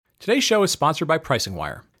Today's show is sponsored by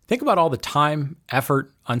PricingWire. Think about all the time,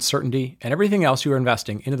 effort, uncertainty, and everything else you are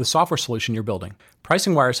investing into the software solution you're building.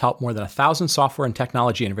 PricingWire has helped more than 1,000 software and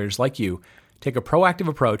technology innovators like you take a proactive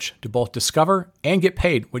approach to both discover and get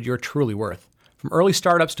paid what you're truly worth. From early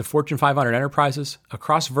startups to Fortune 500 enterprises,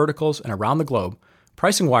 across verticals and around the globe,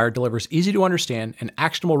 PricingWire delivers easy-to-understand and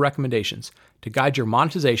actionable recommendations to guide your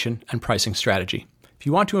monetization and pricing strategy. If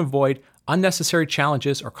you want to avoid unnecessary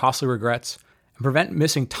challenges or costly regrets and prevent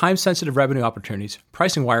missing time-sensitive revenue opportunities,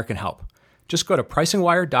 PricingWire can help. Just go to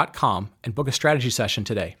pricingwire.com and book a strategy session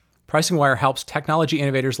today. PricingWire helps technology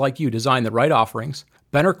innovators like you design the right offerings,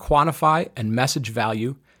 better quantify and message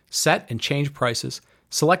value, set and change prices,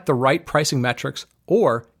 select the right pricing metrics,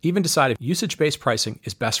 or even decide if usage-based pricing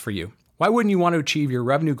is best for you. Why wouldn't you want to achieve your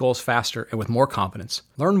revenue goals faster and with more confidence?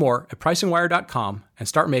 Learn more at pricingwire.com and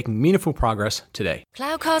start making meaningful progress today.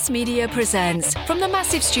 Cloudcast Media presents from the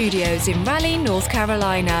massive studios in Raleigh, North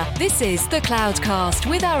Carolina. This is the Cloudcast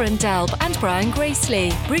with Aaron Delp and Brian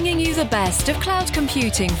Gracely, bringing you the best of cloud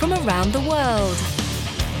computing from around the world.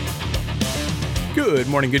 Good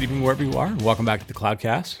morning, good evening, wherever you are. Welcome back to the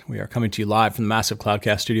Cloudcast. We are coming to you live from the massive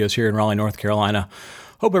Cloudcast studios here in Raleigh, North Carolina.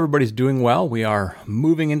 Hope everybody's doing well. We are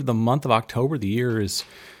moving into the month of October. The year is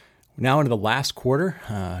now into the last quarter.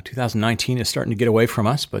 2019 is starting to get away from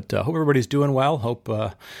us, but hope everybody's doing well. Hope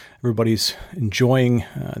everybody's enjoying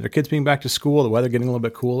their kids being back to school, the weather getting a little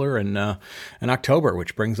bit cooler, and October,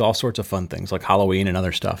 which brings all sorts of fun things like Halloween and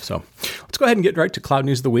other stuff. So let's go ahead and get right to Cloud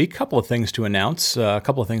News of the Week. A couple of things to announce, a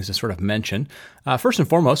couple of things to sort of mention. First and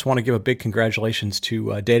foremost, I want to give a big congratulations to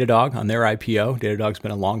Datadog on their IPO. Datadog's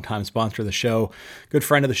been a long-time sponsor of the show, good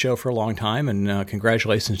friend of the show for a long time, and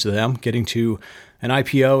congratulations to them. Getting to an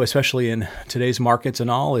IPO, especially in today's markets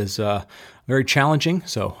and all, is very challenging.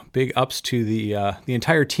 So big ups to the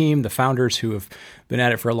entire team, the founders who have been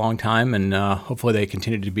at it for a long time, and hopefully they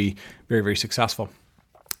continue to be very, very successful.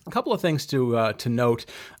 A couple of things to note.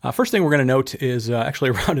 First thing we're going to note is actually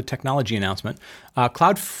around a technology announcement.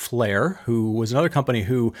 Cloudflare, who was another company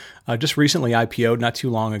who just recently IPO'd not too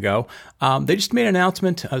long ago, they just made an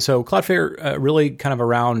announcement. So Cloudflare really kind of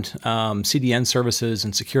around CDN services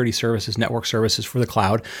and security services, network services for the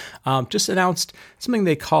cloud, just announced something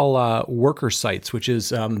they call worker sites, which is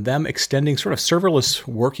them extending sort of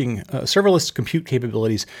serverless compute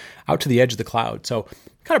capabilities out to the edge of the cloud. So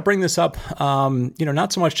kind of bring this up,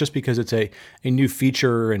 not so much just because it's a new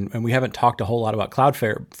feature and we haven't talked a whole lot about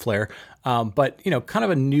Cloudflare, but, kind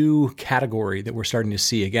of a new category that we're starting to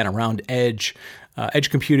see, again, around edge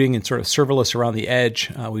computing and sort of serverless around the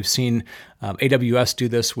edge. We've seen AWS do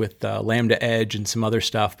this with Lambda Edge and some other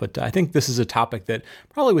stuff, but I think this is a topic that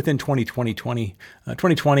probably within 2020,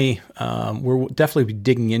 we'll definitely be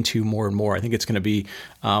digging into more and more. I think it's going to be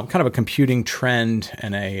kind of a computing trend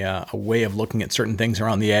and a way of looking at certain things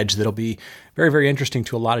around the edge that'll be very, very interesting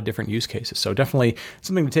to a lot of different use cases. So definitely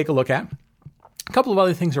something to take a look at. A couple of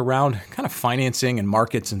other things around kind of financing and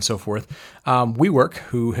markets and so forth. WeWork,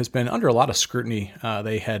 who has been under a lot of scrutiny,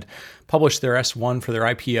 they had published their S1 for their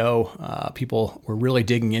IPO. People were really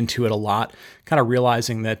digging into it a lot, kind of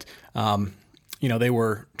realizing that, they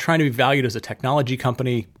were trying to be valued as a technology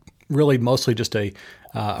company, really mostly just a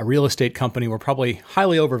real estate company. Were probably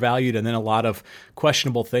highly overvalued, and then a lot of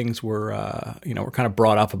questionable things were kind of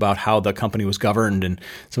brought up about how the company was governed and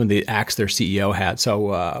some of the acts their CEO had. So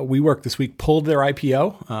WeWork this week pulled their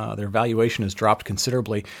IPO. Their valuation has dropped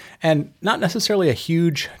considerably, and not necessarily a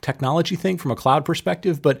huge technology thing from a cloud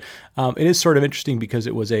perspective, but it is sort of interesting because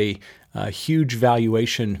it was a huge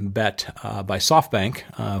valuation bet by SoftBank,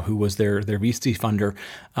 who was their VC funder,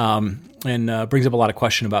 and brings up a lot of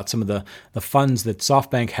question about some of the funds that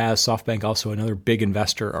SoftBank has. SoftBank also another big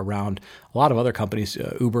investor around a lot of other companies,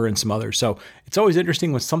 Uber and some others. So it's always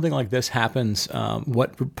interesting when something like this happens,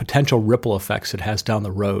 what potential ripple effects it has down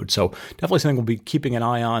the road. So definitely something we'll be keeping an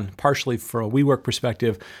eye on, partially from a WeWork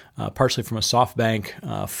perspective, partially from a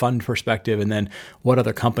SoftBank fund perspective, and then what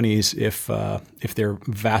other companies, if they're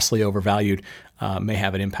vastly overvalued, may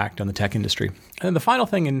have an impact on the tech industry. And then the final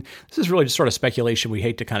thing, and this is really just sort of speculation. We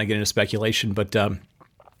hate to kind of get into speculation, but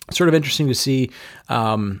sort of interesting to see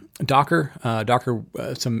Docker,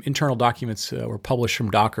 some internal documents were published from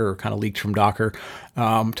Docker, or kind of leaked from Docker,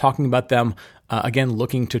 talking about them, again,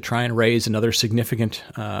 looking to try and raise another significant,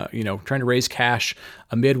 trying to raise cash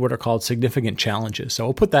amid what are called significant challenges. So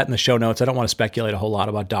we'll put that in the show notes. I don't want to speculate a whole lot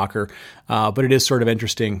about Docker, but it is sort of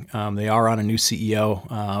interesting. They are on a new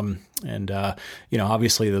CEO, And,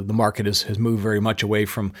 obviously the market has moved very much away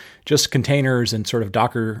from just containers and sort of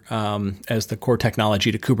Docker as the core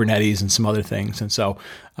technology to Kubernetes and some other things. And so,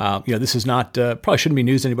 this is not, probably shouldn't be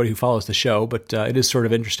news to anybody who follows the show, but it is sort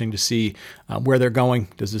of interesting to see where they're going.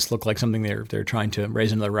 Does this look like something they're trying to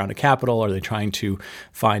raise another round of capital? Are they trying to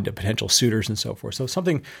find potential suitors and so forth? So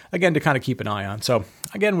something, again, to kind of keep an eye on. So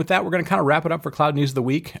again, with that, we're going to kind of wrap it up for Cloud News of the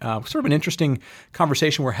Week. Sort of an interesting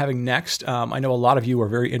conversation we're having next. I know a lot of you are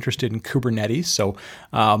very interested in Kubernetes. So,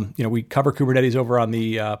 we cover Kubernetes over on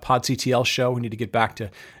the Pod CTL show. We need to get back to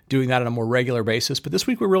doing that on a more regular basis. But this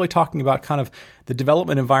week, we're really talking about kind of the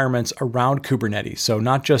development environments around Kubernetes. So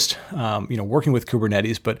not just, working with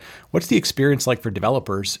Kubernetes, but what's the experience like for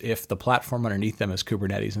developers if the platform underneath them is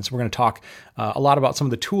Kubernetes? And so we're going to talk a lot about some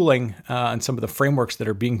of the tooling and some of the frameworks that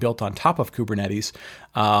are being built on top of Kubernetes,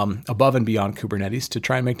 above and beyond Kubernetes, to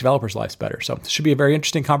try and make developers' lives better. So this should be a very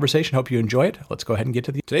interesting conversation. Hope you enjoy it. Let's go ahead and get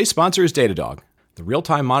to Today's sponsor is Datadog, the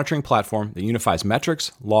real-time monitoring platform that unifies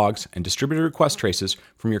metrics, logs, and distributed request traces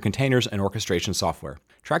from your containers and orchestration software.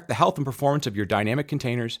 Track the health and performance of your dynamic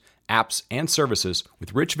containers, apps, and services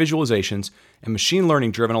with rich visualizations and machine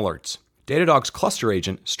learning-driven alerts. Datadog's Cluster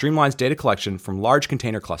Agent streamlines data collection from large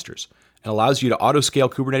container clusters and allows you to auto-scale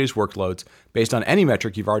Kubernetes workloads based on any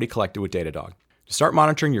metric you've already collected with Datadog. To start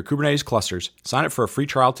monitoring your Kubernetes clusters, sign up for a free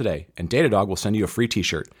trial today, and Datadog will send you a free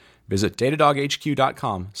t-shirt. Visit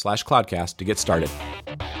datadoghq.com/cloudcast to get started.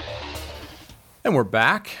 And we're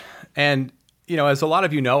back. And, as a lot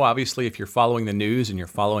of you know, obviously, if you're following the news and you're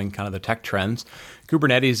following kind of the tech trends,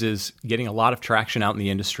 Kubernetes is getting a lot of traction out in the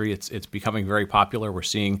industry. It's becoming very popular. We're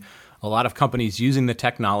seeing a lot of companies using the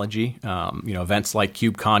technology. Events like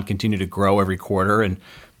KubeCon continue to grow every quarter. And,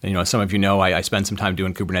 as some of you know, I spend some time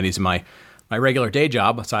doing Kubernetes in my regular day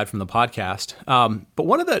job, aside from the podcast. But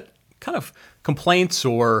one of the kind of complaints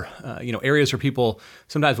or areas where people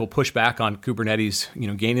sometimes will push back on Kubernetes,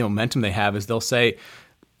 gaining the momentum they have, is they'll say,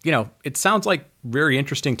 it sounds like very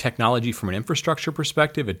interesting technology from an infrastructure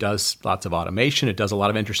perspective. It does lots of automation. It does a lot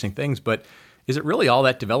of interesting things, but is it really all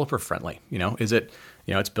that developer friendly? Is it,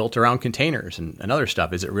 it's built around containers and other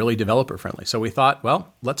stuff. Is it really developer friendly? So we thought,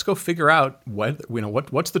 well, let's go figure out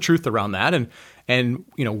what's the truth around that, and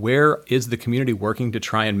where is the community working to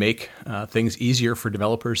try and make things easier for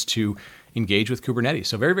developers to engage with Kubernetes.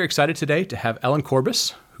 So very, very excited today to have Ellen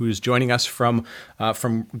Corbis, who's joining us from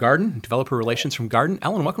Garden, developer relations from Garden.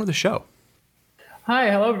 Ellen, welcome to the show. Hi,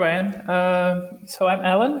 hello, Brian. So I'm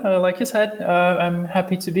Ellen, like you said. I'm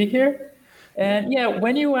happy to be here. And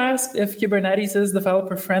when you asked if Kubernetes is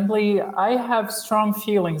developer friendly, I have strong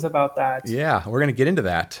feelings about that. Yeah, we're going to get into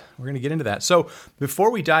that. So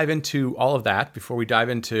before we dive into all of that, before we dive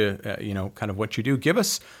into, kind of what you do, give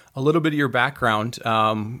us a little bit of your background,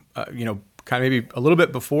 kind of maybe a little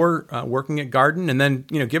bit before working at Garden, and then,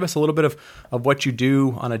 give us a little bit of what you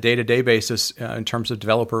do on a day-to-day basis in terms of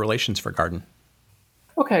developer relations for Garden.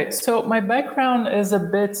 Okay, so my background is a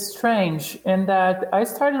bit strange in that I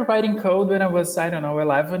started writing code when I was,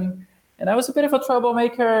 11, and I was a bit of a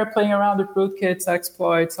troublemaker, playing around with rootkits,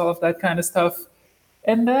 exploits, all of that kind of stuff.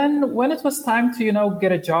 And then when it was time to,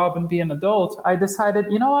 get a job and be an adult, I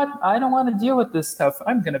decided, you know what, I don't want to deal with this stuff.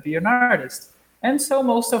 I'm going to be an artist. And so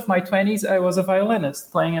most of my 20s, I was a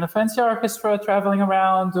violinist, playing in a fancy orchestra, traveling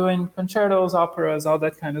around, doing concertos, operas, all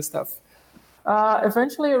that kind of stuff.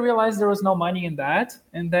 Eventually, I realized there was no money in that.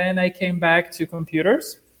 And then I came back to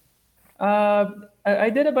computers.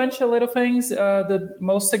 I did a bunch of little things. The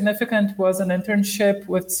most significant was an internship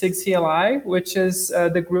with SIG-CLI, which is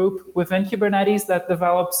the group within Kubernetes that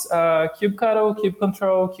develops kubectl,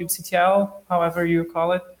 kubectl, kubectl, however you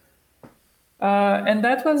call it. And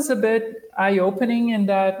that was a bit eye-opening in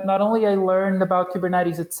that not only I learned about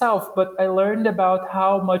Kubernetes itself, but I learned about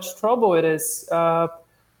how much trouble it is,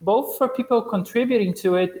 both for people contributing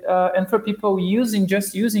to it and for people using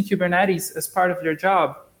Kubernetes as part of their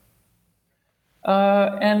job.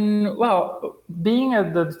 Being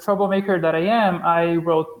the troublemaker that I am, I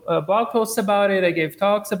wrote blog posts about it, I gave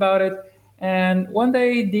talks about it, and one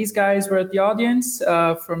day these guys were at the audience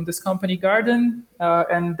from this company Garden,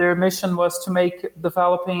 and their mission was to make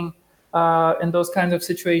developing in those kinds of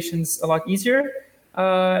situations a lot easier.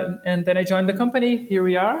 And then I joined the company. Here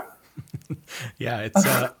we are. Yeah,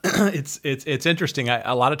 it's interesting.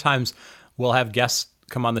 A lot of times we'll have guests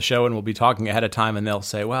come on the show and we'll be talking ahead of time, and they'll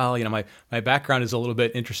say, well, my background is a little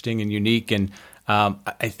bit interesting and unique. And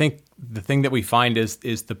I think the thing that we find is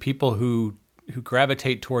the people who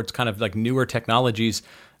gravitate towards kind of like newer technologies,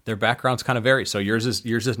 their backgrounds kind of vary. So yours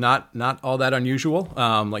is not all that unusual.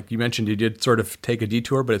 Like you mentioned, you did sort of take a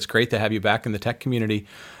detour, but it's great to have you back in the tech community.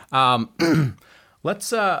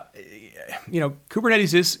 Let's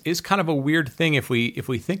Kubernetes is kind of a weird thing if we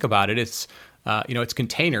think about it. It's it's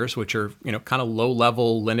containers, which are kind of low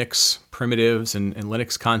level Linux primitives and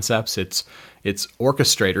Linux concepts. It's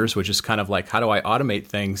orchestrators, which is kind of like, how do I automate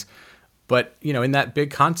things? But in that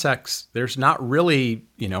big context, there's not really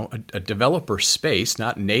a developer space,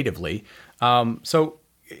 not natively. So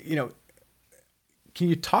can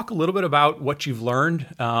you talk a little bit about what you've learned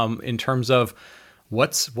in terms of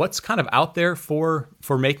what's kind of out there for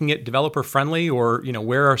making it developer friendly, or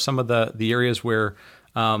where are some of the areas where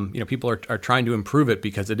people are trying to improve it,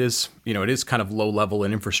 because it is kind of low level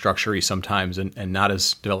and infrastructure-y sometimes and not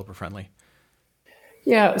as developer friendly.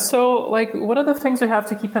 Yeah, so like one of the things we have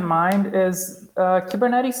to keep in mind is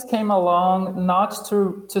Kubernetes came along not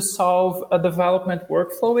to solve a development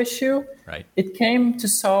workflow issue. Right. It came to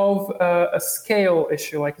solve a scale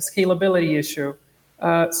issue, like a scalability issue.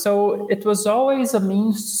 So it was always a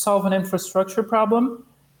means to solve an infrastructure problem.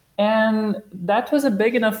 And that was a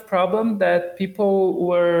big enough problem that people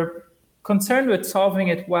were concerned with solving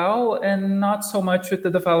it well and not so much with the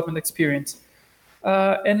development experience.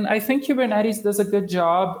 And I think Kubernetes does a good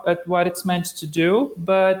job at what it's meant to do.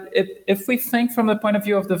 But if we think from the point of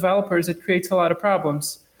view of developers, it creates a lot of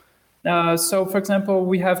problems. So, for example,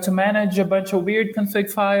 we have to manage a bunch of weird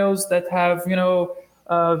config files that have,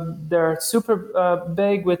 they're super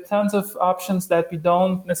big with tons of options that we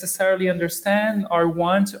don't necessarily understand or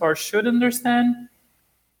want or should understand.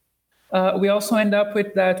 We also end up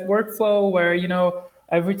with that workflow where,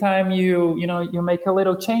 every time you make a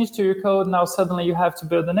little change to your code, now suddenly you have to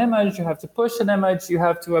build an image, you have to push an image, you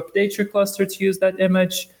have to update your cluster to use that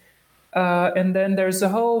image. And then there's a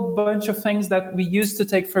whole bunch of things that we used to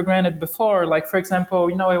take for granted before. Like, for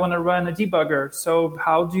example, I want to run a debugger. So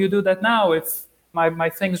how do you do that now if my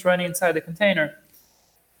thing's running inside the container?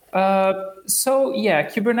 So yeah,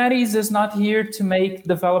 Kubernetes is not here to make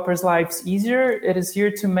developers' lives easier. It is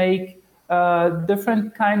here to make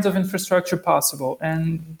different kinds of infrastructure possible.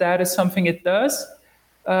 And that is something it does.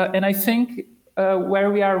 And I think where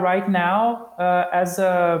we are right now as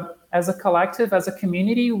a collective, as a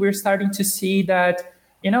community, we're starting to see that,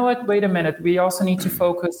 wait a minute, we also need to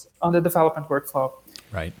focus on the development workflow.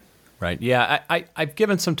 Right. Yeah, I've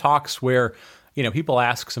given some talks where, people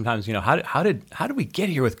ask sometimes, how did we get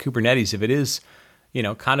here with Kubernetes if it is,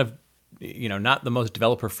 kind of, not the most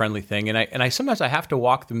developer friendly thing. And I sometimes I have to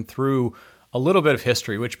walk them through a little bit of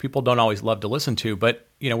history, which people don't always love to listen to. But,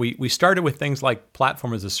 we started with things like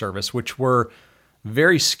platform as a service, which were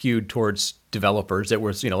very skewed towards developers. It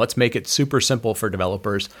was, let's make it super simple for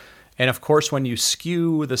developers. And of course, when you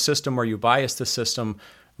skew the system or you bias the system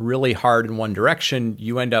really hard in one direction,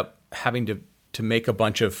 you end up having to make a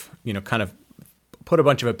bunch of, kind of put a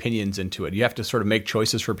bunch of opinions into it. You have to sort of make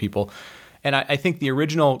choices for people. And I think the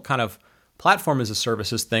original kind of platform as a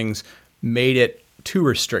services things made it too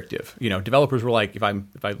restrictive. Developers were like, if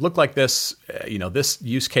I look like this, this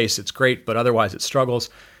use case, it's great, but otherwise it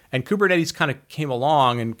struggles. And Kubernetes kind of came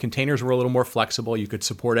along, and containers were a little more flexible. You could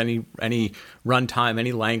support any runtime,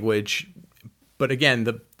 any language. But again,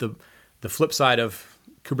 the flip side of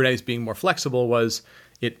Kubernetes being more flexible was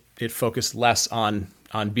it focused less on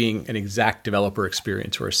being an exact developer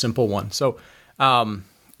experience or a simple one. So,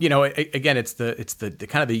 again, it's the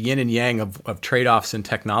kind of the yin and yang of trade-offs in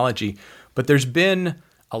technology. But there's been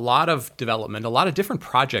a lot of development, a lot of different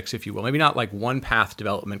projects, if you will. Maybe not like one path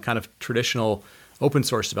development, kind of traditional open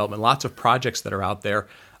source development. Lots of projects that are out there.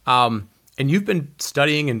 And you've been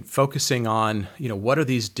studying and focusing on, how do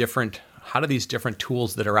these different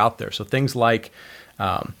tools that are out there? So things like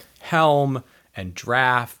Helm and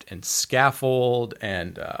Draft and Scaffold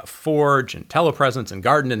and Forge and Telepresence and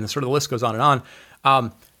Garden, and sort of the list goes on and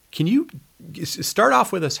on. Can you start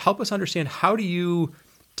off with us, help us understand, how do you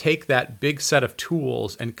take that big set of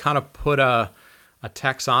tools and kind of put a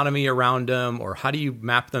taxonomy around them, or how do you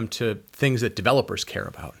map them to things that developers care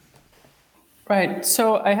about? Right.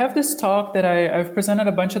 So I have this talk that I've presented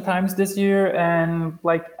a bunch of times this year, and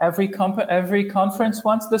like every conference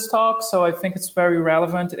wants this talk. So I think it's very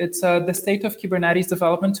relevant. It's the state of Kubernetes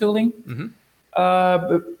development tooling. Mm-hmm.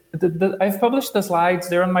 I've published the slides.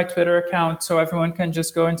 They're on my Twitter account, so everyone can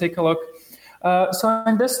just go and take a look. So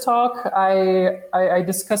in this talk, I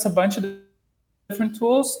discuss a bunch of different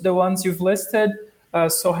tools, the ones you've listed.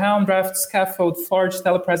 So Helm, Draft, Scaffold, Forge,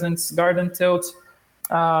 Telepresence, Garden, Tilt,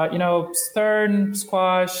 Stern,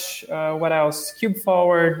 Squash, what else? Cube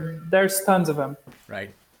Forward. There's tons of them.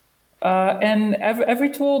 Right. And every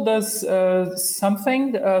tool does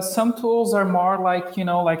something. Some tools are more like,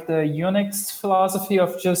 like the Unix philosophy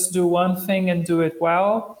of just do one thing and do it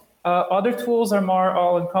well. Other tools are more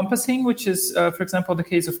all-encompassing, which is, for example, the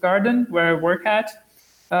case of Garden, where I work at,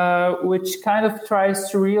 which kind of tries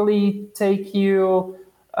to really take you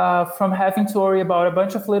from having to worry about a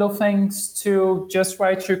bunch of little things to just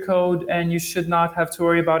write your code, and you should not have to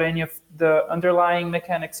worry about any of the underlying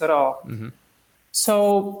mechanics at all. Mm-hmm.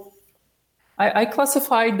 So I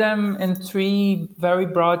classified them in three very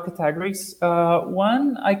broad categories.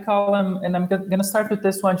 One, I call them, and I'm going to start with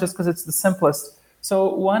this one just because it's the simplest.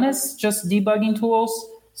 So one is just debugging tools.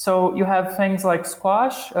 So you have things like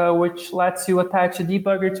Squash, which lets you attach a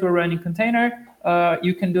debugger to a running container.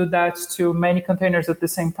 You can do that to many containers at the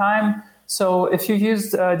same time. So if you've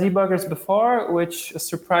used debuggers before, which a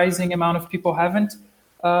surprising amount of people haven't,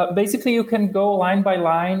 basically you can go line by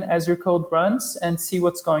line as your code runs and see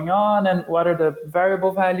what's going on and what are the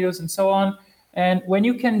variable values and so on. And when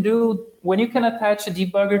you can attach a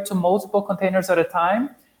debugger to multiple containers at a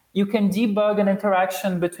time, you can debug an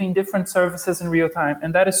interaction between different services in real time,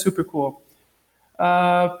 and that is super cool.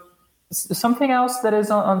 Something else that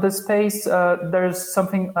is on this space, there's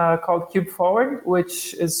something called Kube Forward,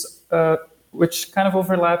 which kind of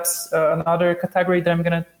overlaps another category that I'm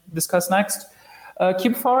going to discuss next.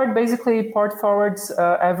 Kube Forward basically port forwards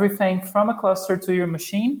everything from a cluster to your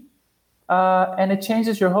machine, and it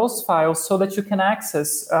changes your host files so that you can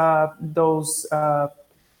access those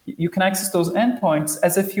endpoints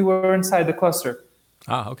as if you were inside the cluster.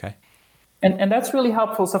 Ah, okay. And that's really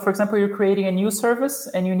helpful. So, for example, you're creating a new service,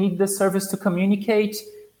 and you need this service to communicate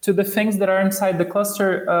to the things that are inside the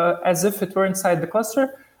cluster as if it were inside the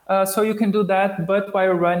cluster. So you can do that, but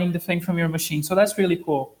while running the thing from your machine. So that's really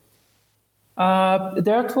cool.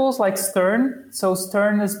 There are tools like Stern. So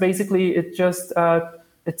Stern is basically, it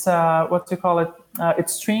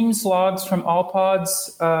streams logs from all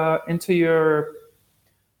pods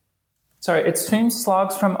it streams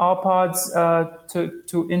logs from all pods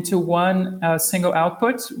into one single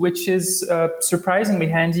output, which is surprisingly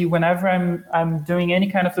handy. Whenever I'm doing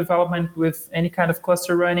any kind of development with any kind of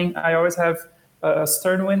cluster running, I always have a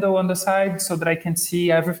Stern window on the side so that I can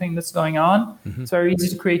see everything that's going on. Mm-hmm. It's very easy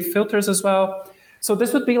to create filters as well. So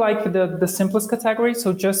this would be like the simplest category.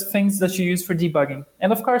 So just things that you use for debugging.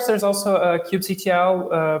 And of course, there's also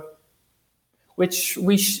kubectl, which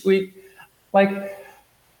we like.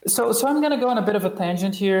 So I'm going to go on a bit of a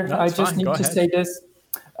tangent here. No, I just need to say this.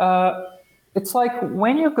 It's like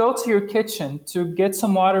when you go to your kitchen to get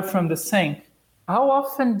some water from the sink, how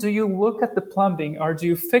often do you look at the plumbing, or do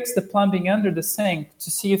you fix the plumbing under the sink to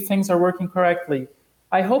see if things are working correctly?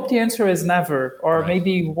 I hope the answer is never, or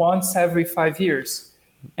maybe once every 5 years.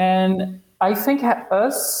 And I think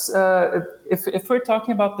us, if we're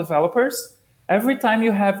talking about developers, every time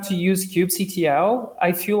you have to use kubectl,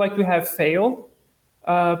 I feel like we have failed.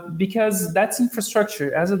 Because that's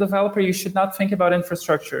infrastructure. As a developer, you should not think about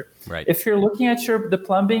infrastructure. Right. If you're looking at the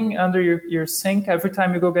plumbing under your sink every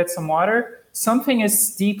time you go get some water, something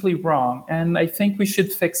is deeply wrong. And I think we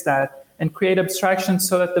should fix that and create abstractions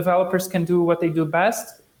so that developers can do what they do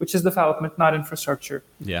best, which is development, not infrastructure.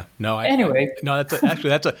 Yeah. No.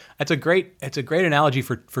 That's a great analogy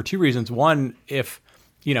for two reasons. One, if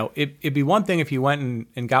it'd be one thing if you went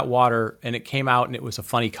and got water and it came out and it was a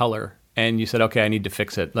funny color, and you said, okay, I need to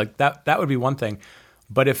fix it. Like that would be one thing.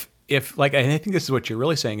 But if like, and I think this is what you're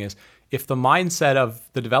really saying is, if the mindset of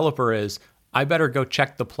the developer is, I better go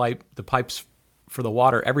check the pipes for the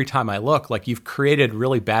water every time I look, like you've created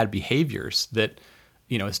really bad behaviors that,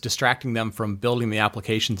 is distracting them from building the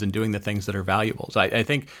applications and doing the things that are valuable. So I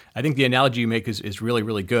think the analogy you make is really,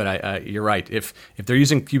 really good. You're right. If they're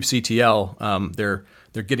using kubectl,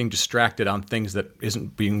 they're getting distracted on things that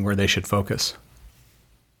isn't being where they should focus.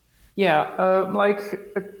 Yeah,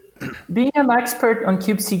 being an expert on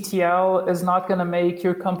kubectl is not going to make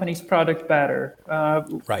your company's product better.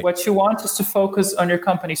 Right. What you want is to focus on your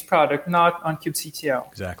company's product, not on kubectl.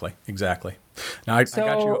 Exactly. Now I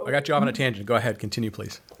got you off on a tangent. Go ahead, continue,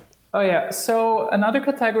 please. Oh yeah. So another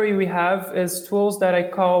category we have is tools that I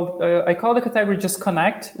call the category just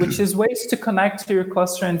connect, which is ways to connect to your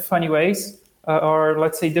cluster in funny ways, or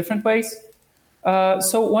let's say different ways.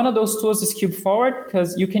 So one of those tools is Kube Forward,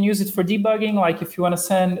 because you can use it for debugging, like if you want to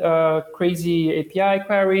send crazy API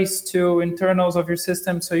queries to internals of your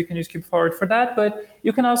system, so you can use Kube Forward for that. But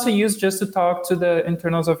you can also use just to talk to the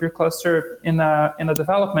internals of your cluster in a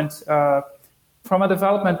development, from a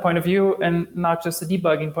development point of view, and not just a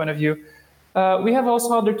debugging point of view. We have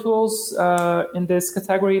also other tools in this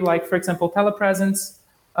category, like, for example, telepresence,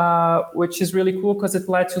 which is really cool because it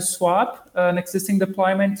lets you swap an existing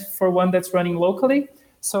deployment for one that's running locally.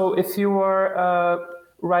 So if you are,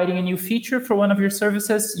 writing a new feature for one of your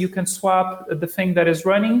services, you can swap the thing that is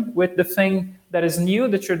running with the thing that is new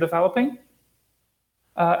that you're developing.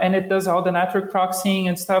 And it does all the network proxying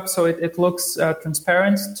and stuff, so it looks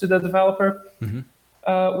transparent to the developer.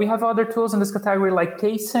 We have other tools in this category like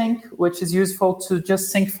K-Sync, which is useful to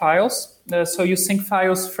just sync files. So you sync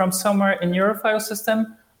files from somewhere in your file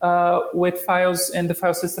system with files in the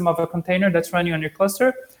file system of a container that's running on your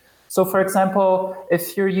cluster. So for example,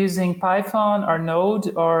 if you're using Python or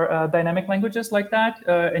Node or dynamic languages like that,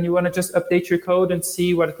 and you want to just update your code and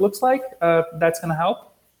see what it looks like, that's going to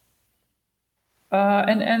help.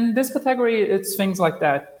 And this category, it's things like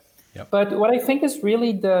that. Yep. But what I think is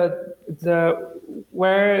really the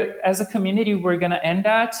where as a community we're going to end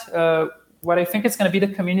at, what I think is going to be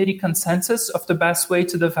the community consensus of the best way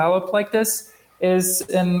to develop like this is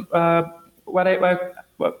in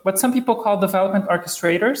what some people call development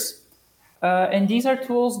orchestrators. And these are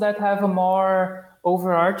tools that have a more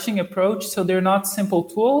overarching approach. So they're not simple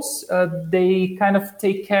tools. They kind of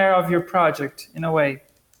take care of your project in a way.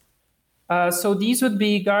 So these would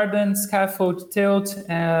be Garden, Scaffold, Tilt,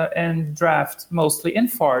 and Draft, mostly in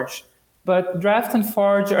Forge. But Draft and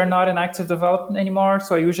Forge are not in active development anymore,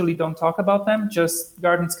 so I usually don't talk about them, just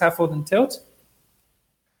Garden, Scaffold, and Tilt.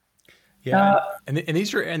 Yeah, and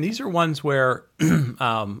these are ones where,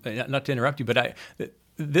 not to interrupt you, but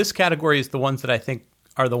this category is the ones that I think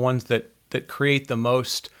are the ones that create the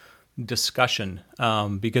most discussion,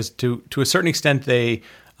 because to a certain extent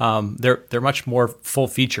they're much more full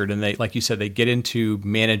featured, and they, like you said, they get into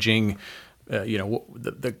managing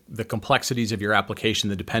the complexities of your application,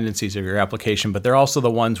 the dependencies of your application, but they're also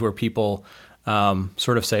the ones where people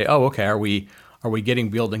sort of say, oh, okay, are we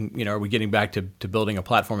getting back to building a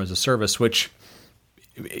platform as a service, which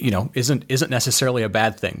isn't necessarily a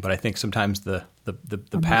bad thing, but I think sometimes the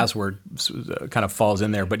password kind of falls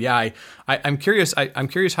in there. But yeah, I'm curious. I'm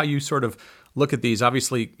curious how you sort of look at these.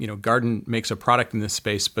 Obviously, Garden makes a product in this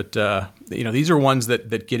space, but these are ones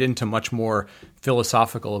that get into much more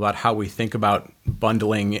philosophical about how we think about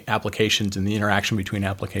bundling applications and the interaction between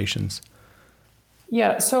applications.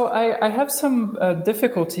 Yeah, so I have some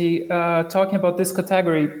difficulty talking about this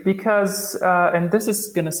category because, and this is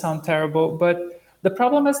going to sound terrible, but the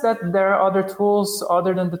problem is that there are other tools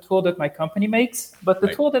other than the tool that my company makes, but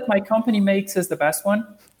the tool that my company makes is the best one.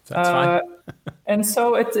 That's fine. And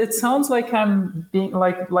so it sounds like I'm being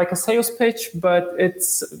like a sales pitch, but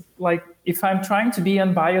it's like if I'm trying to be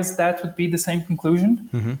unbiased, that would be the same conclusion.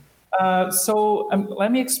 Mm-hmm. So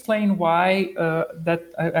let me explain why that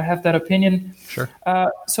I have that opinion. Sure.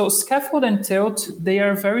 So Scaffold and Tilt, they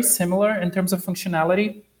are very similar in terms of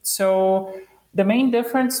functionality. So the main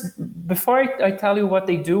difference, before I tell you what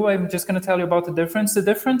they do, I'm just going to tell you about the difference. The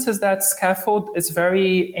difference is that Scaffold is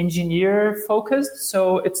very engineer focused,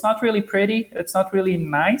 so it's not really pretty. It's not really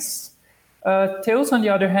nice. Tails, on the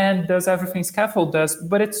other hand, does everything Scaffold does,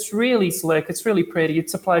 but it's really slick. It's really pretty.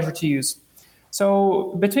 It's a pleasure to use.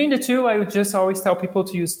 So between the two, I would just always tell people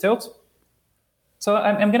to use Tilt. So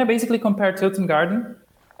I'm going to basically compare Tilt and Garden.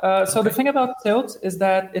 So the thing about Tilt is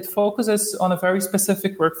that it focuses on a very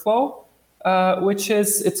specific workflow. Which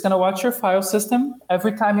is it's going to watch your file system.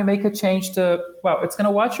 Every time you make a change it's going to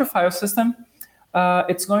watch your file system.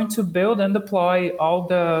 It's going to build and deploy all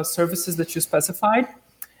the services that you specified.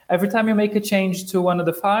 Every time you make a change to one of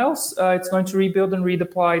the files, it's going to rebuild and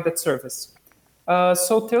redeploy that service.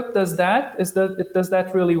 So Tilt does that. It does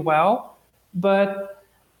that really well, but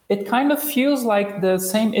it kind of feels like the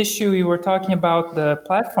same issue you were talking about the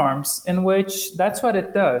platforms, in which that's what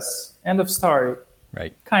it does. End of story.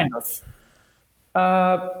 Right. Kind of.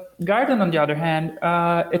 Garden, on the other hand,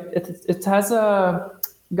 it has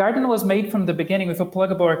Garden was made from the beginning with a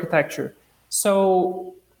pluggable architecture.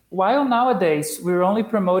 So while nowadays we're only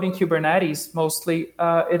promoting Kubernetes mostly,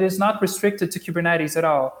 it is not restricted to Kubernetes at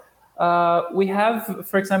all. We have,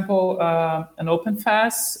 for example, an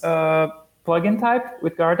OpenFaaS plugin type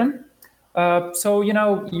with Garden. So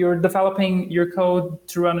you're developing your code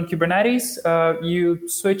to run on Kubernetes. You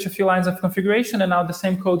switch a few lines of configuration, and now the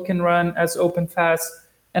same code can run as OpenFaaS.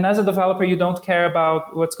 And as a developer, you don't care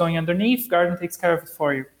about what's going underneath. Garden takes care of it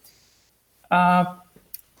for you.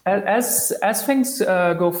 As things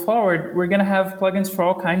go forward, we're going to have plugins for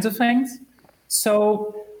all kinds of things.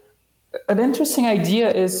 So an interesting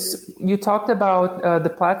idea is you talked about the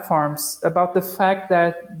platforms, about the fact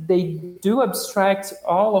that they do abstract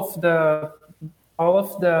all of the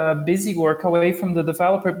busy work away from the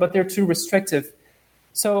developer, but they're too restrictive.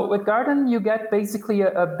 So with Garden, you get basically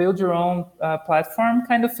a build your own platform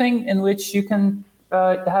kind of thing, in which you can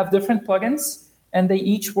have different plugins, and they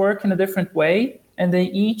each work in a different way, and they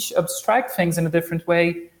each abstract things in a different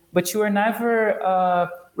way. but you are never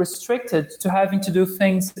restricted to having to do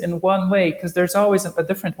things in one way, because there's always a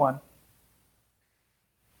different one.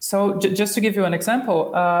 So just to give you an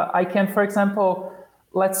example, I can, for example,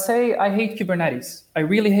 let's say I hate Kubernetes. I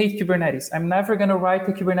really hate Kubernetes. I'm never going to write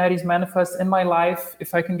the Kubernetes manifest in my life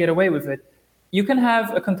if I can get away with it. You can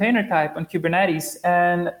have a container type on Kubernetes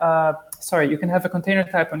and, you can have a container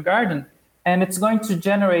type on Garden, and it's going to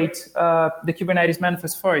generate the Kubernetes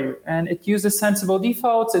manifest for you. And it uses sensible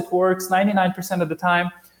defaults. It works 99% of the time.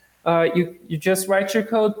 You just write your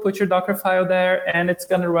code, put your Docker file there, and it's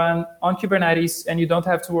going to run on Kubernetes, and you don't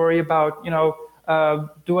have to worry about,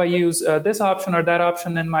 do I use this option or that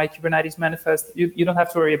option in my Kubernetes manifest? You don't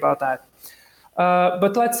have to worry about that.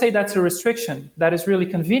 But let's say that's a restriction. That is really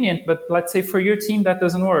convenient, but let's say for your team that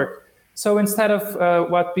doesn't work. So instead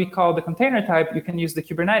of what we call the container type, you can use the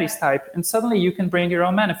Kubernetes type, and suddenly you can bring your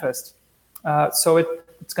own manifest. So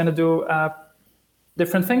it's going to do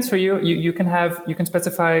different things for you. You can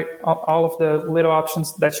specify all of the little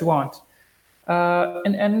options that you want.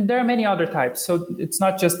 And there are many other types. So it's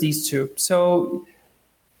not just these two. So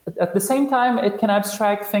at the same time, it can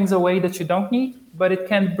abstract things away that you don't need, but it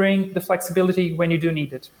can bring the flexibility when you do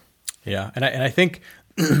need it. Yeah. And I think,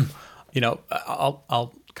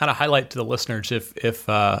 I'll kind of highlight to the listeners,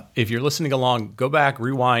 if you're listening along, go back,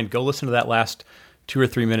 rewind, go listen to that last 2 or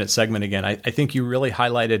 3 minute segment again. I think you really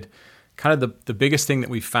highlighted kind of the biggest thing that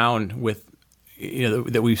we found with,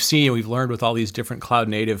 that we've seen, we've learned with all these different cloud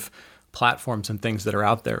native platforms and things that are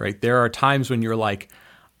out there, right? There are times when you're like,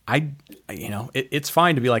 it's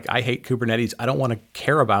fine to be like, I hate Kubernetes. I don't want to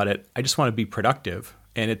care about it. I just want to be productive.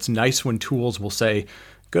 And it's nice when tools will say,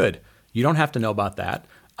 good, you don't have to know about that.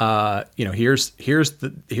 Here's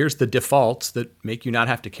the defaults that make you not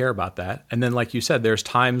have to care about that. And then, like you said, there's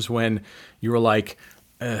times when you were like,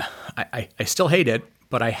 I still hate it,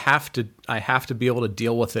 but I have to be able to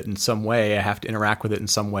deal with it in some way. I have to interact with it in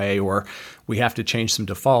some way, or we have to change some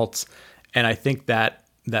defaults. And I think that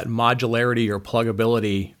modularity or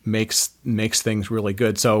pluggability makes things really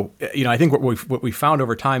good. So, I think what we found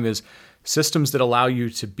over time is systems that allow you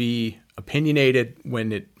to be opinionated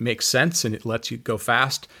when it makes sense and it lets you go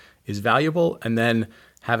fast is valuable. And then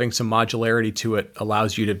having some modularity to it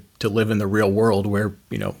allows you to live in the real world where,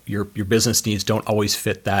 your business needs don't always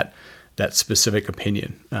fit that specific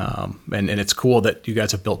opinion. And it's cool that you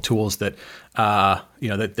guys have built tools that,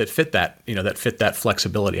 that fit that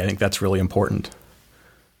flexibility. I think that's really important.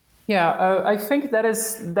 Yeah, I think that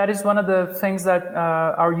is one of the things that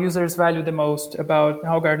our users value the most about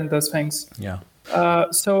how Garden does things. Yeah.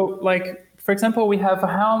 So, like, for example, we have a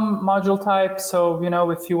Helm module type. So,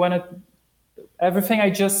 if you want to, everything I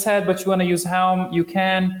just said, but you want to use Helm, you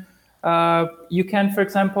can. You can, for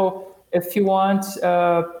example, if you want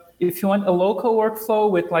a local workflow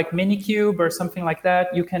with like Minikube or something like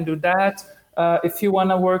that, you can do that. If you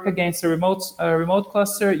want to work against a remote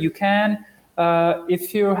cluster, you can.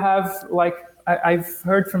 If you have, like, I've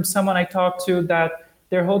heard from someone I talked to that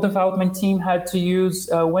their whole development team had to use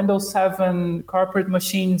Windows 7 corporate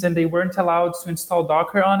machines, and they weren't allowed to install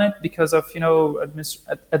Docker on it because of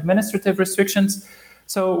administrative restrictions.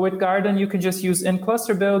 So with Garden, you can just use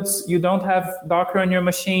in-cluster builds. You don't have Docker on your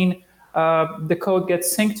machine. The code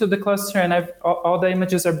gets synced to the cluster, and all the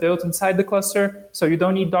images are built inside the cluster. So you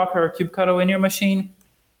don't need Docker or kubectl in your machine.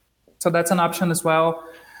 So that's an option as well.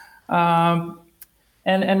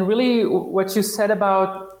 And really what you said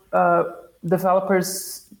about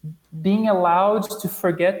developers being allowed to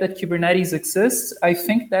forget that Kubernetes exists, I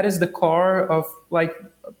think that is the core of like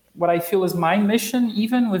what I feel is my mission,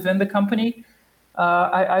 even within the company.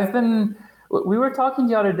 We were talking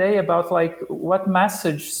the other day about like what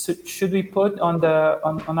message should we put on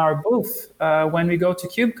our booth when we go to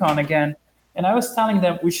KubeCon again. And I was telling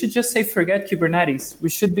them we should just say forget Kubernetes. We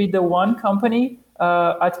should be the one company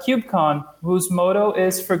at KubeCon whose motto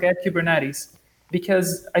is forget Kubernetes,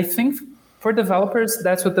 because I think for developers,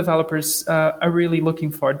 that's what developers are really looking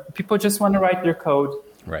for. People just want to write their code.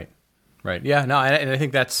 Right. Yeah. No, and I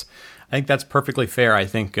think that's perfectly fair. I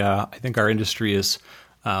think our industry has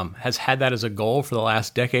had that as a goal for the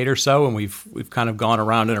last decade or so, and we've kind of gone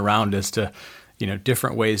around and around as to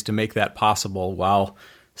different ways to make that possible while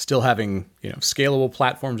still having scalable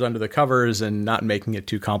platforms under the covers and not making it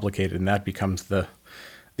too complicated. And that becomes the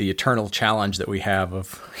eternal challenge that we have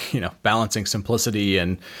of balancing simplicity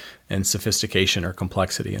and sophistication or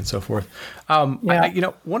complexity and so forth.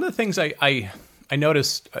 Yeah. One of the things I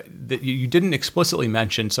noticed that you didn't explicitly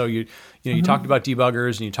mention. So you Mm-hmm. talked about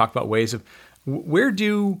debuggers and you talked about ways of where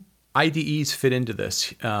do IDEs fit into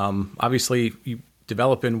this? Obviously, you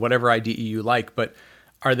develop in whatever IDE you like, but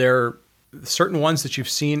are there certain ones that you've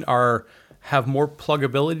seen are have more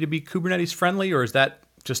pluggability to be Kubernetes friendly, or is that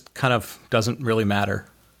just kind of doesn't really matter?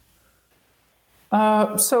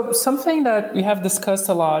 So something that we have discussed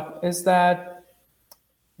a lot is that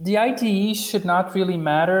the IDE should not really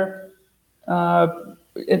matter.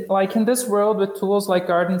 Like in this world with tools like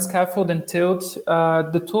Garden, Scaffold, and Tilt,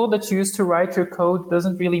 the tool that you use to write your code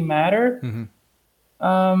doesn't really matter.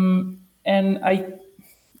 And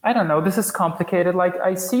I don't know, this is complicated. Like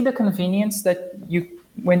I see the convenience that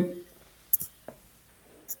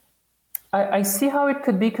I see how it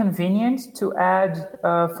could be convenient to add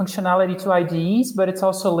functionality to IDEs, but it's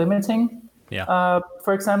also limiting. Yeah.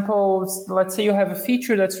 For example, let's say you have a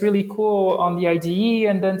feature that's really cool on the IDE,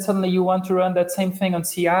 and then suddenly you want to run that same thing on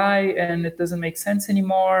CI, and it doesn't make sense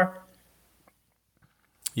anymore.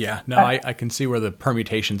 Yeah, no, I can see where the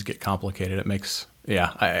permutations get complicated. It makes,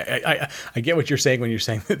 yeah, I get what you're saying when you're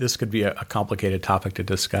saying that this could be a complicated topic to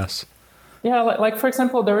discuss. Yeah, like for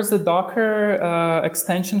example, there is the Docker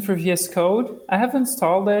extension for VS Code. I have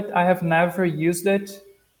installed it. I have never used it.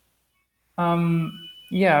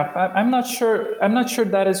 Yeah, I'm not sure. I'm not sure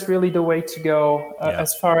that is really the way to go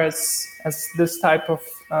as far as this type of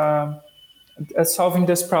as solving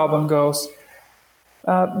this problem goes.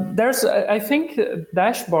 I think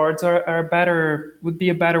dashboards are better. Would be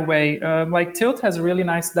a better way. Like Tilt has a really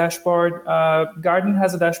nice dashboard. Garden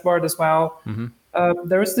has a dashboard as well.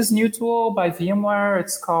 There is this new tool by VMware.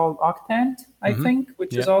 It's called Octant, I think,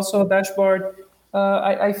 which is also a dashboard.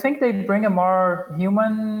 I think they bring a more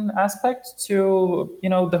human aspect to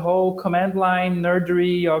the whole command line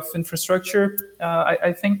nerdery of infrastructure.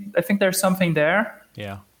 I think there's something there.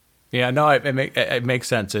 Yeah. No, it makes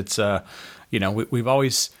sense. It's we've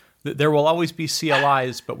always, there will always be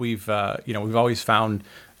CLIs, but we've always found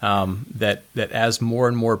that as more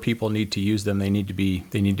and more people need to use them, they need to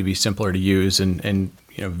be simpler to use, and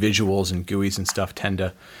visuals and GUIs and stuff tend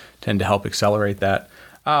to help accelerate that.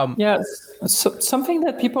 So something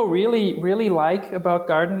that people really, really like about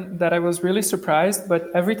Garden that I was really surprised, but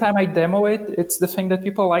every time I demo it, it's the thing that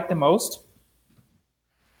people like the most.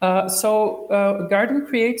 Garden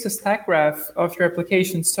creates a stack graph of your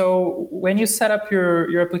application. So when you set up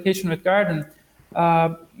your application with Garden,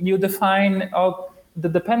 you define all the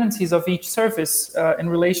dependencies of each service in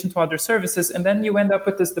relation to other services, and then you end up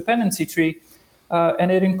with this dependency tree.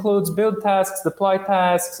 And it includes build tasks, deploy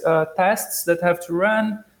tasks, tests that have to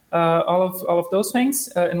run, all of those things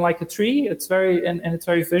in like a tree. It's very and it's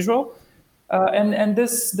very visual, and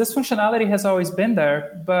this functionality has always been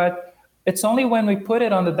there, but it's only when we put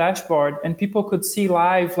it on the dashboard and people could see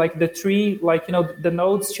live, like the tree, like the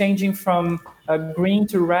nodes changing from green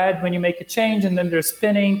to red when you make a change, and then they're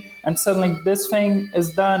spinning, and suddenly this thing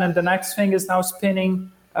is done, and the next thing is now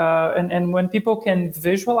spinning, and when people can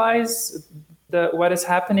visualize what is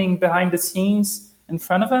happening behind the scenes in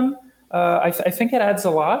front of them, I think it adds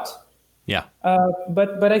a lot. Yeah.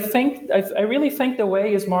 But I really think the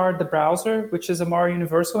way is more the browser, which is a more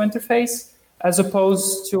universal interface, as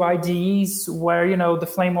opposed to IDEs where the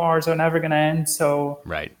flame wars are never going to end. So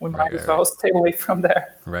we might as well stay away from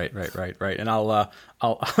there. Right. And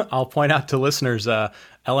I'll point out to listeners.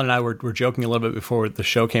 Ellen and I were joking a little bit before the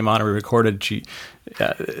show came on and we recorded.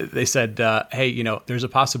 They said, "Hey, there's a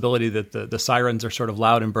possibility that the sirens are sort of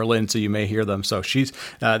loud in Berlin, so you may hear them." So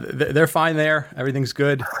they're fine there. Everything's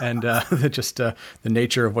good, and just the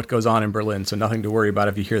nature of what goes on in Berlin. So nothing to worry about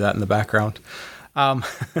if you hear that in the background. I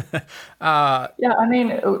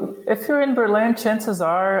mean, if you're in Berlin, chances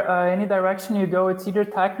are any direction you go, it's either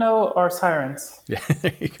techno or sirens. Yeah,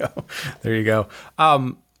 there you go.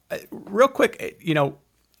 Real quick,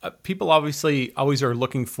 people obviously always are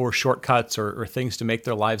looking for shortcuts or things to make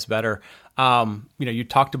their lives better. You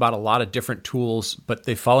talked about a lot of different tools, but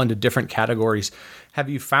they fall into different categories. Have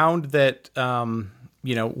you found that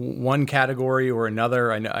one category or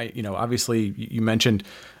another? Obviously you mentioned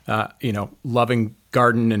loving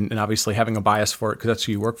Garden and obviously having a bias for it because that's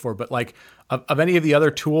who you work for. But like of any of the other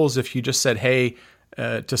tools, if you just said, hey,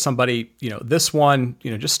 to somebody, this one,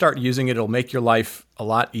 just start using it. It'll make your life a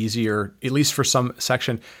lot easier, at least for some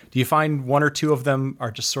section. Do you find one or two of them are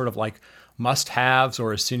just sort of like must-haves,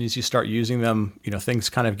 or as soon as you start using them, things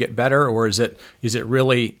kind of get better? Or is it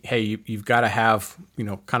really, hey, you've got to have,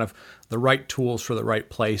 kind of the right tools for the right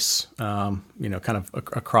place, kind of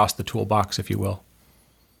across the toolbox, if you will?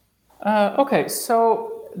 Okay,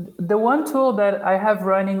 so the one tool that I have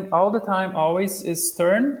running all the time, always, is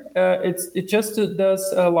Stern. It just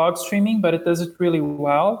does log streaming, but it does it really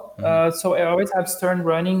well. So I always have Stern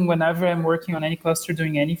running whenever I'm working on any cluster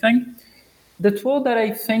doing anything. The tool that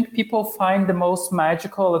I think people find the most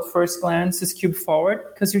magical at first glance is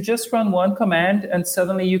KubeForward, because you just run one command and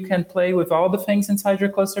suddenly you can play with all the things inside your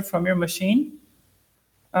cluster from your machine.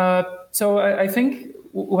 So I think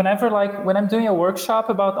when I'm doing a workshop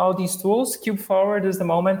about all these tools, KubeForward is the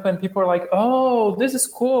moment when people are like, oh, this is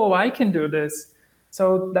cool, I can do this.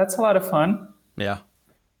 So that's a lot of fun. Yeah.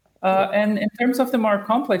 And in terms of the more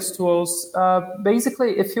complex tools,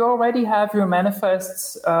 basically, if you already have your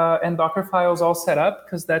manifests and Docker files all set up,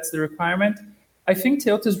 because that's the requirement, I think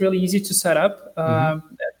Tilt is really easy to set up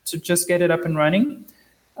to just get it up and running.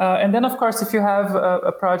 And then, of course, if you have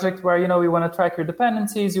a project where, you want to track your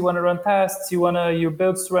dependencies, you want to run tests, you want your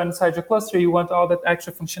builds to run inside your cluster, you want all that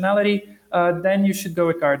extra functionality, then you should go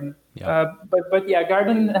with Garden. Yeah. But yeah,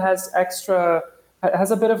 Garden has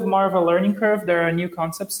a bit of more of a learning curve. There are new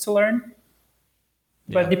concepts to learn.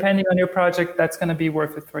 But depending on your project, that's going to be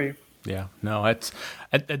worth it for you. Yeah, no, it's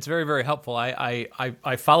very, very helpful.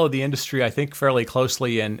 I follow the industry, I think, fairly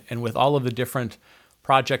closely, and with all of the different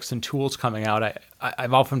projects and tools coming out,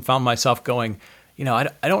 I've often found myself going, I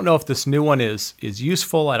don't know if this new one is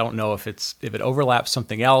useful. I don't know if it overlaps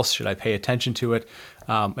something else. Should I pay attention to it?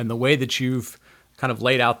 And the way that you've kind of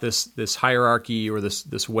laid out this hierarchy or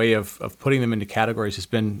this way of putting them into categories has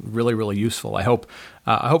been really, really useful. I hope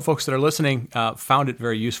folks that are listening found it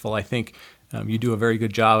very useful. I think you do a very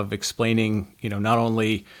good job of explaining,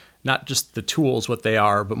 not just the tools, what they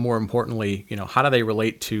are, but more importantly, how do they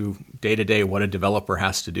relate to day-to-day what a developer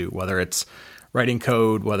has to do, whether it's writing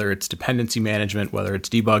code, whether it's dependency management, whether it's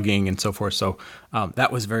debugging and so forth. So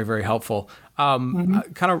that was very, very helpful. Kind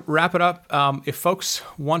of wrap it up. If folks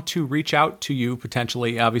want to reach out to you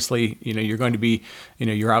potentially, obviously, you're going to be,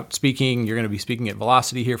 you're out speaking, you're going to be speaking at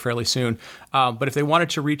Velocity here fairly soon. But if they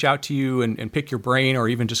wanted to reach out to you and pick your brain, or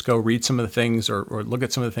even just go read some of the things or look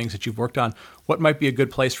at some of the things that you've worked on, what might be a good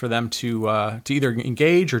place for them to either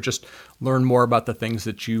engage or just learn more about the things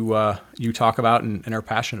that you talk about and are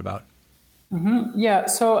passionate about? Yeah,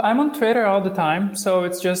 so I'm on Twitter all the time. So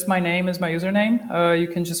it's just my name is my username. You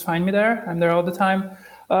can just find me there. I'm there all the time.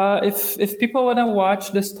 If people want to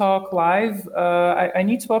watch this talk live, I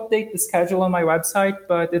need to update the schedule on my website,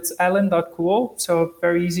 but it's ellen.cool. So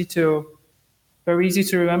very easy to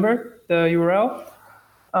remember the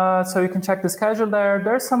URL. So you can check the schedule there.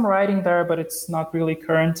 There's some writing there, but it's not really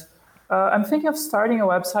current. I'm thinking of starting a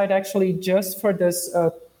website actually just for this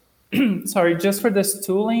just for this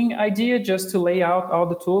tooling idea, just to lay out all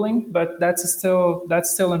the tooling, but that's still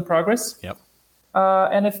in progress. Yep.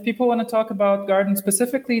 And if people want to talk about Garden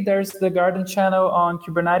specifically, there's the Garden channel on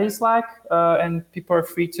Kubernetes Slack, and people are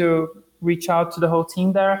free to reach out to the whole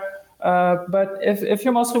team there. But if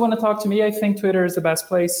you mostly want to talk to me, I think Twitter is the best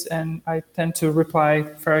place, and I tend to reply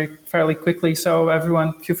fairly quickly. So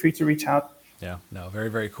everyone, feel free to reach out. Yeah, no, very,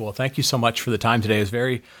 very cool. Thank you so much for the time today. It was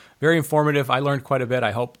very, very informative. I learned quite a bit.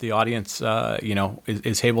 I hope the audience,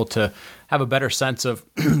 is able to have a better sense of,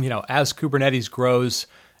 as Kubernetes grows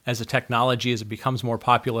as a technology, as it becomes more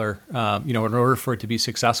popular, in order for it to be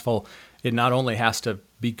successful, it not only has to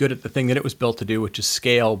be good at the thing that it was built to do, which is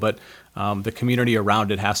scale, but the community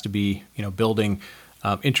around it has to be, building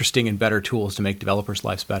interesting and better tools to make developers'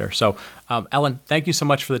 lives better. So, Ellen, thank you so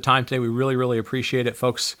much for the time today. We really, really appreciate it,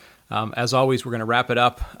 folks. As always, we're going to wrap it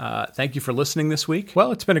up. Thank you for listening this week.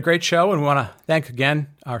 Well, it's been a great show, and we want to thank again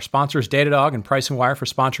our sponsors, Datadog and PricingWire, for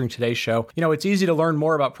sponsoring today's show. It's easy to learn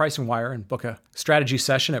more about PricingWire and book a strategy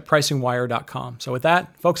session at pricingwire.com. So with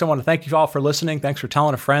that, folks, I want to thank you all for listening. Thanks for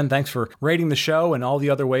telling a friend. Thanks for rating the show and all the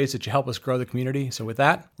other ways that you help us grow the community. So with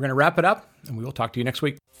that, we're going to wrap it up, and we will talk to you next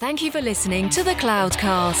week. Thank you for listening to The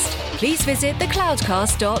Cloudcast. Please visit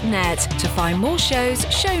thecloudcast.net to find more shows,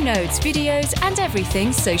 show notes, videos, and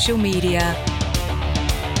everything social media.